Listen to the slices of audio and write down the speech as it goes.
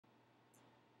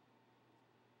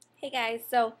Hey guys,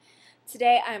 so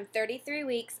today I'm 33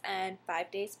 weeks and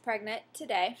 5 days pregnant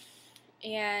today,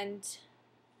 and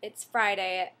it's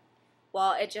Friday.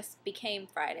 Well, it just became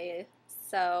Friday,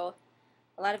 so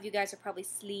a lot of you guys are probably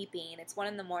sleeping. It's 1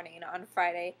 in the morning on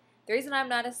Friday. The reason I'm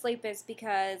not asleep is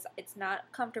because it's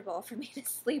not comfortable for me to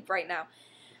sleep right now.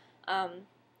 And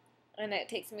it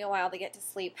takes me a while to get to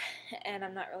sleep, and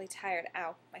I'm not really tired.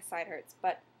 Ow, my side hurts.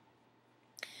 But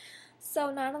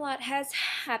so not a lot has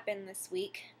happened this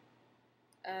week.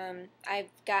 I've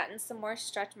gotten some more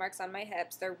stretch marks on my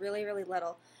hips. They're really, really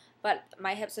little, but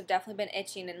my hips have definitely been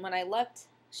itching. And when I looked,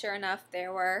 sure enough,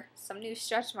 there were some new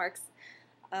stretch marks.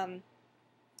 Um,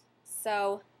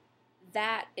 so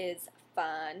that is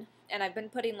fun. And I've been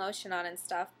putting lotion on and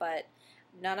stuff, but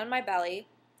none on my belly,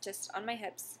 just on my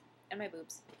hips and my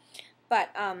boobs. But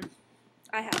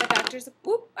I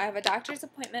have a doctor's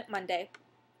appointment Monday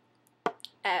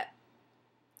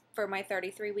for my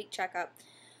 33-week checkup.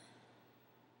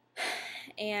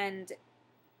 And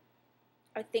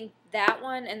I think that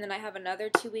one, and then I have another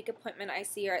 2-week appointment. I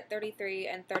see her at 33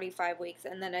 and 35 weeks,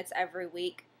 and then it's every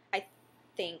week. I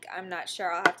think. I'm not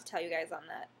sure. I'll have to tell you guys on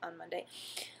that on Monday.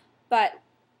 But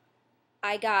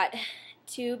I got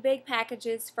 2 big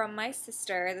packages from my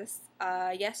sister this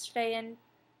yesterday and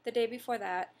the day before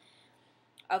that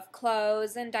of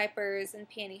clothes and diapers and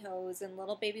pantyhose and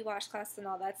little baby washcloths and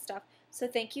all that stuff. So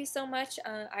thank you so much.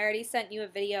 I already sent you a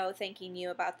video thanking you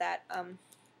about that.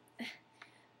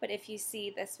 But if you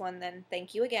see this one, then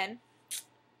thank you again.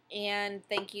 And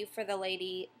thank you for the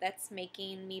lady that's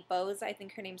making me bows. I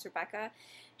think her name's Rebecca.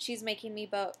 She's making me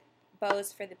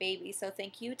bows for the baby. So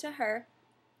thank you to her.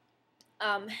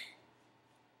 And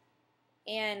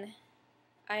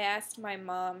I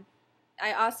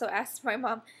also asked my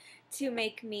mom to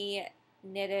make me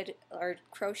knitted or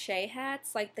crochet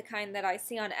hats, like the kind that I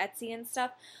see on Etsy and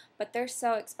stuff, but they're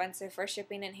so expensive for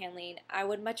shipping and handling. I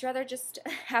would much rather just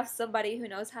have somebody who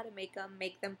knows how to make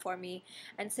them for me,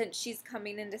 and since she's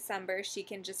coming in December, she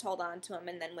can just hold on to them,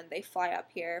 and then when they fly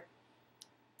up here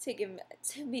to give them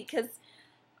to me, because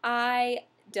I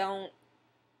don't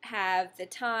have the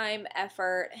time,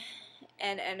 effort,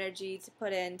 and energy to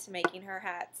put into making her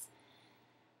hats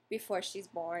before she's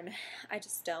born. I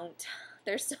just don't.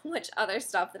 There's so much other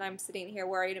stuff that I'm sitting here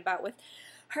worried about with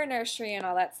her nursery and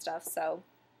all that stuff. So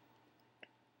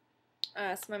I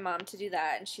asked my mom to do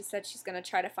that, and she said she's going to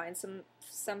try to find some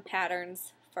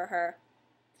patterns for her.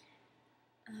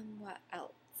 What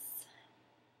else?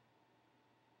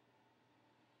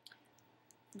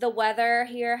 The weather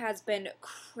here has been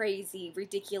crazy,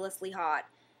 ridiculously hot.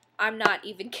 I'm not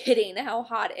even kidding how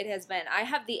hot it has been. I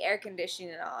have the air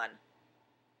conditioning on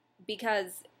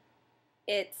because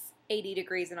it's 80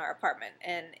 degrees in our apartment,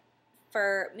 and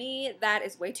for me, that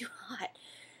is way too hot.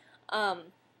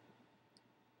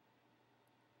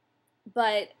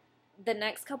 But the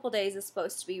next couple days is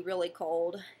supposed to be really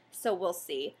cold, so we'll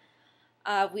see.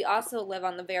 We also live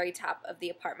on the very top of the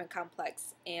apartment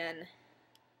complex, and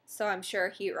so I'm sure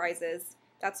heat rises.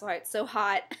 That's why it's so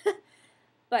hot.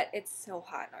 But it's so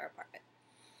hot in our apartment.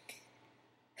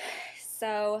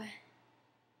 So,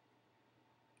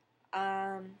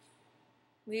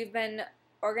 we've been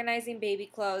organizing baby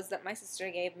clothes that my sister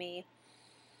gave me,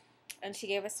 and she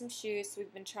gave us some shoes, so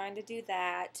we've been trying to do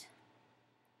that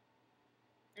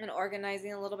and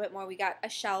organizing a little bit more. We got a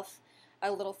shelf,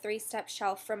 a little 3-step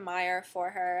shelf from Meijer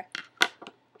for her,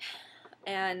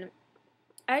 and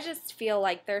I just feel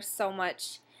like there's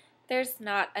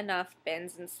not enough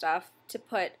bins and stuff to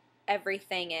put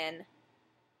everything in,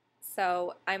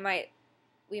 so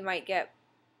we might get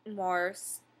more.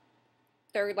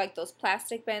 They're like those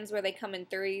plastic bins where they come in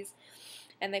threes,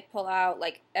 and they pull out,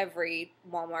 like every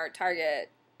Walmart, Target,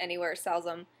 anywhere sells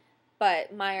them.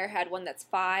 But Meijer had one that's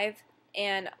 5,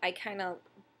 and I kind of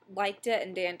liked it,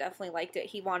 and Dan definitely liked it.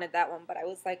 He wanted that one, but I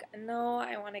was like, no,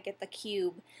 I want to get the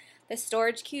cube. The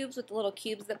storage cubes with the little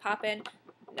cubes that pop in.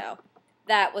 No,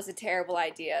 that was a terrible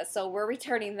idea. So we're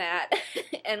returning that,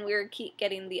 and we're keep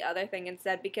getting the other thing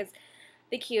instead because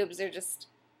the cubes are just,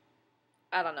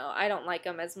 I don't know. I don't like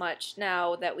them as much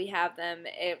now that we have them.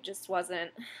 It just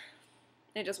wasn't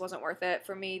worth it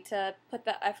for me to put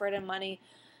the effort and money.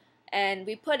 And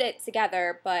we put it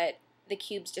together, but the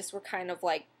cubes just were kind of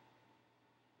like,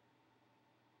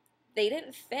 they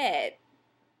didn't fit.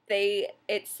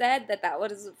 It said that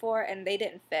was for, and they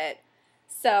didn't fit.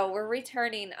 So we're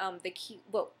returning the cube.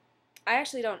 Well, I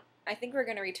think we're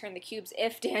going to return the cubes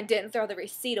if Dan didn't throw the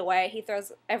receipt away. He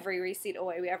throws every receipt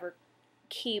away we ever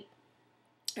keep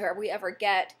or we ever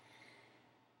get.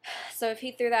 So if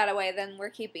he threw that away, then we're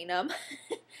keeping them.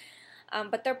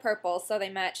 But they're purple, so they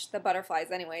match the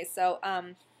butterflies anyway. So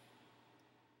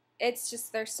it's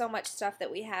just there's so much stuff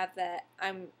that we have that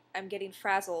I'm getting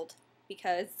frazzled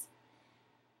because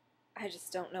I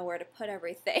just don't know where to put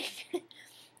everything.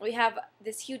 We have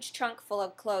this huge trunk full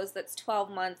of clothes that's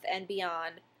 12-month and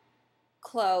beyond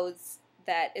clothes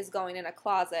that is going in a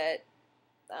closet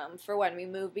for when we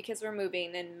move, because we're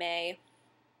moving in May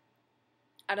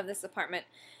out of this apartment.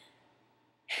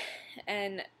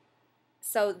 And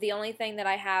so the only thing that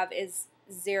I have is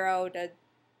 0 to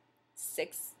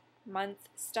 6-month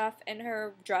stuff in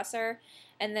her dresser,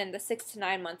 and then the 6 to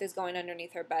 9-month is going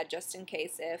underneath her bed just in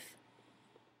case if,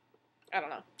 I don't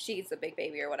know, she's a big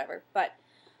baby or whatever. But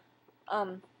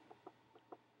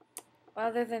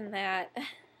other than that,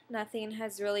 nothing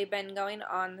has really been going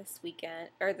on this weekend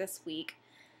or this week.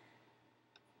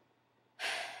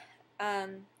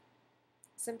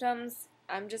 Symptoms,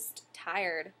 I'm just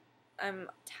tired. I'm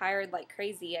tired like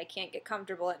crazy. I can't get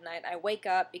comfortable at night. I wake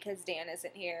up because Dan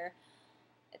isn't here.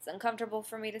 It's uncomfortable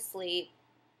for me to sleep.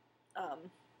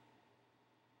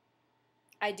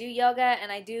 I do yoga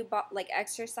and I do like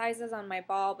exercises on my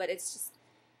ball, but it's just,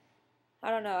 I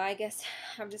don't know, I guess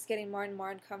I'm just getting more and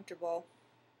more uncomfortable.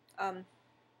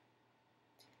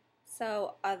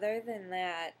 So other than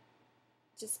that,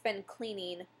 just been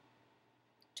cleaning,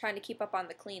 trying to keep up on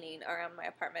the cleaning around my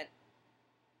apartment.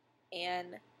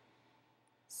 And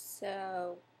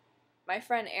so my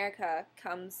friend Erica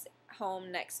comes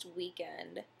home next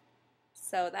weekend,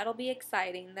 so that'll be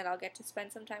exciting that I'll get to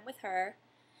spend some time with her.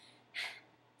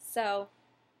 So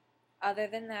other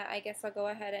than that, I guess I'll go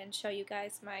ahead and show you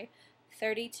guys my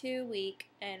 32-week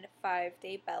and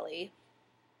 5-day belly.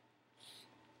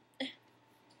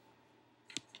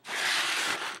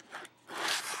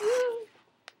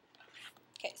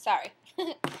 Okay, sorry.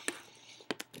 So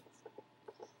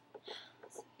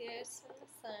here's from the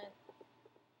front,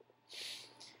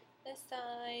 this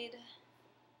side,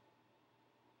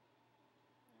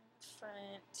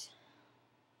 front.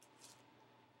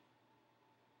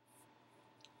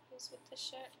 Here's with the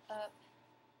shirt up.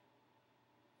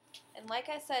 And like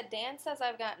I said, Dan says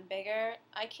I've gotten bigger.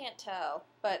 I can't tell,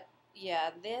 but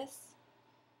yeah, this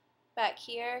back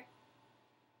here,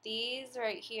 these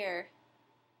right here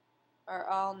are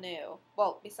all new.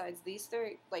 Well, besides these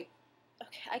three, like,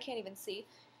 okay, I can't even see.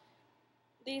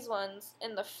 These ones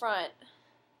in the front,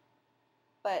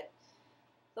 but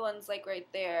the ones like right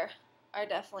there are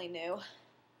definitely new.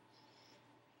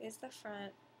 Here's the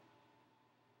front.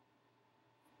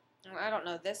 I don't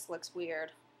know, this looks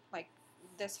weird. Like,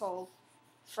 this whole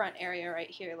front area right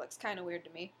here looks kind of weird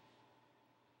to me.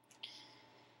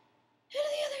 And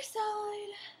the other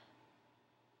side.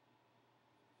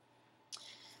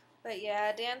 But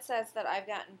yeah, Dan says that I've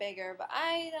gotten bigger, but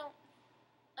I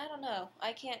don't know.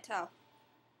 I can't tell.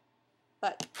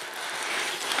 But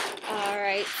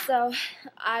alright, so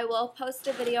I will post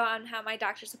a video on how my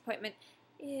doctor's appointment.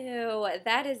 Ew,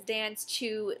 that is Dan's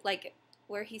chew, like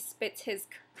where he spits his.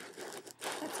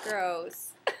 That's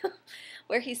gross.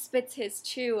 Where he spits his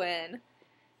chew in.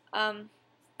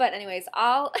 But anyways,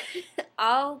 I'll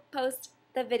post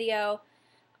the video.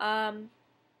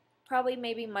 Probably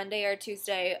maybe Monday or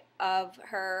Tuesday of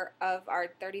our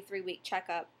 33-week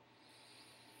checkup.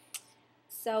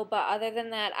 So, but other than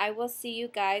that, I will see you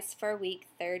guys for week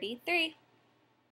 33.